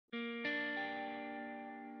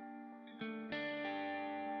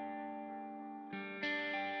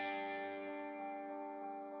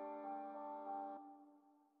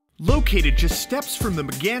Located just steps from the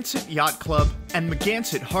Megansett Yacht Club and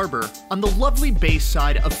Megansett Harbor on the lovely bay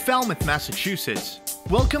side of Falmouth, Massachusetts,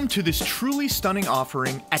 welcome to this truly stunning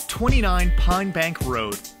offering at 29 Pine Bank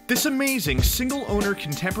Road. This amazing single-owner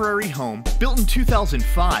contemporary home, built in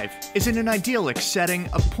 2005, is in an idyllic setting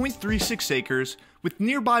of 0.36 acres with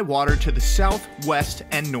nearby water to the south, west,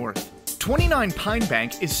 and north. 29 Pine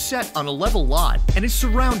Bank is set on a level lot and is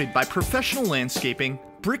surrounded by professional landscaping,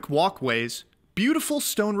 brick walkways, beautiful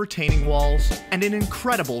stone retaining walls, and an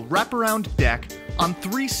incredible wraparound deck on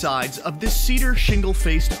 3 sides of this cedar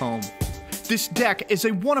shingle-faced home. This deck is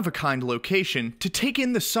a one-of-a-kind location to take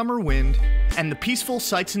in the summer wind and the peaceful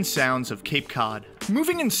sights and sounds of Cape Cod.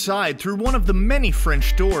 Moving inside through one of the many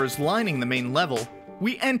French doors lining the main level,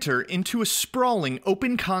 we enter into a sprawling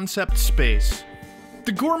open-concept space.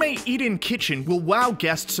 The gourmet eat-in kitchen will wow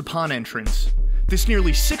guests upon entrance. This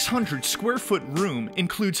nearly 600 square foot room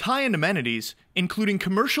includes high-end amenities, including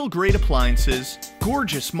commercial-grade appliances,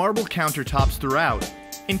 gorgeous marble countertops throughout,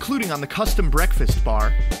 including on the custom breakfast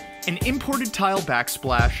bar, an imported tile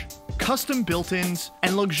backsplash, custom built-ins,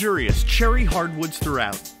 and luxurious cherry hardwoods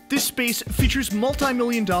throughout. This space features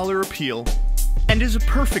multi-million-dollar appeal and is a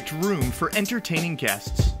perfect room for entertaining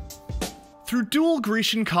guests. Through dual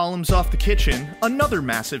Grecian columns off the kitchen, another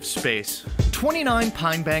massive space, 29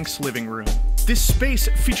 Pine Bank's living room. This space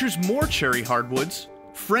features more cherry hardwoods,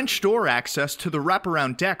 French door access to the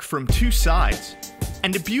wraparound deck from 2 sides,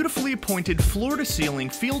 and a beautifully appointed floor-to-ceiling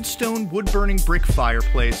fieldstone wood-burning brick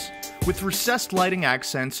fireplace with recessed lighting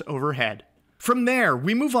accents overhead. From there,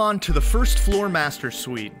 we move on to the first floor master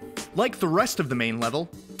suite. Like the rest of the main level,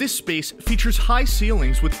 this space features high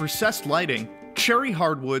ceilings with recessed lighting, cherry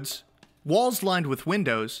hardwoods, walls lined with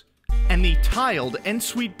windows, and the tiled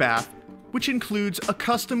ensuite bath, which includes a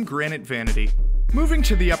custom granite vanity. Moving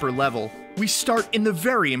to the upper level, we start in the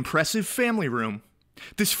very impressive family room.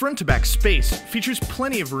 This front-to-back space features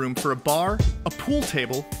plenty of room for a bar, a pool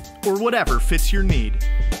table, or whatever fits your need.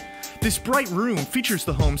 This bright room features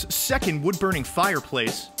the home's second wood-burning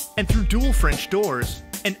fireplace, and through dual French doors,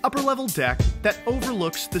 an upper-level deck that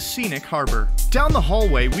overlooks the scenic harbor. Down the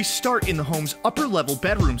hallway, we start in the home's upper-level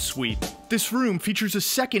bedroom suite. This room features a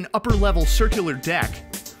second upper-level circular deck,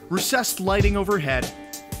 recessed lighting overhead,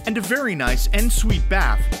 and a very nice ensuite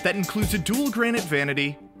bath that includes a dual granite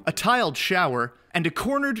vanity, a tiled shower, and a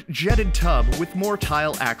cornered jetted tub with more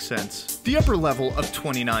tile accents. The upper level of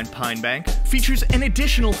 29 Pine Bank features an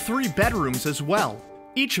additional 3 bedrooms as well.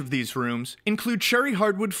 Each of these rooms include cherry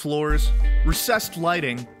hardwood floors, recessed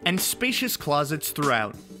lighting, and spacious closets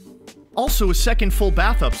throughout. Also a second full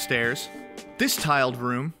bath upstairs. This tiled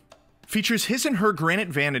room features his and her granite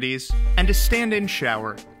vanities and a stand-in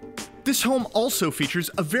shower. This home also features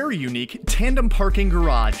a very unique tandem parking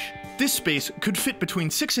garage. This space could fit between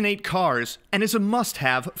 6 and 8 cars and is a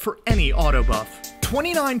must-have for any auto buff.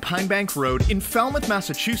 29 Pine Bank Road in Falmouth,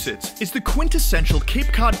 Massachusetts is the quintessential Cape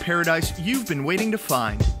Cod paradise you've been waiting to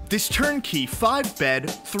find. This turnkey 5-bed,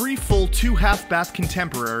 3 full, 2 half-bath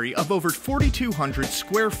contemporary of over 4,200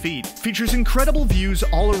 square feet features incredible views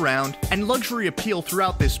all around and luxury appeal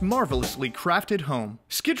throughout this marvelously crafted home.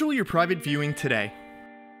 Schedule your private viewing today.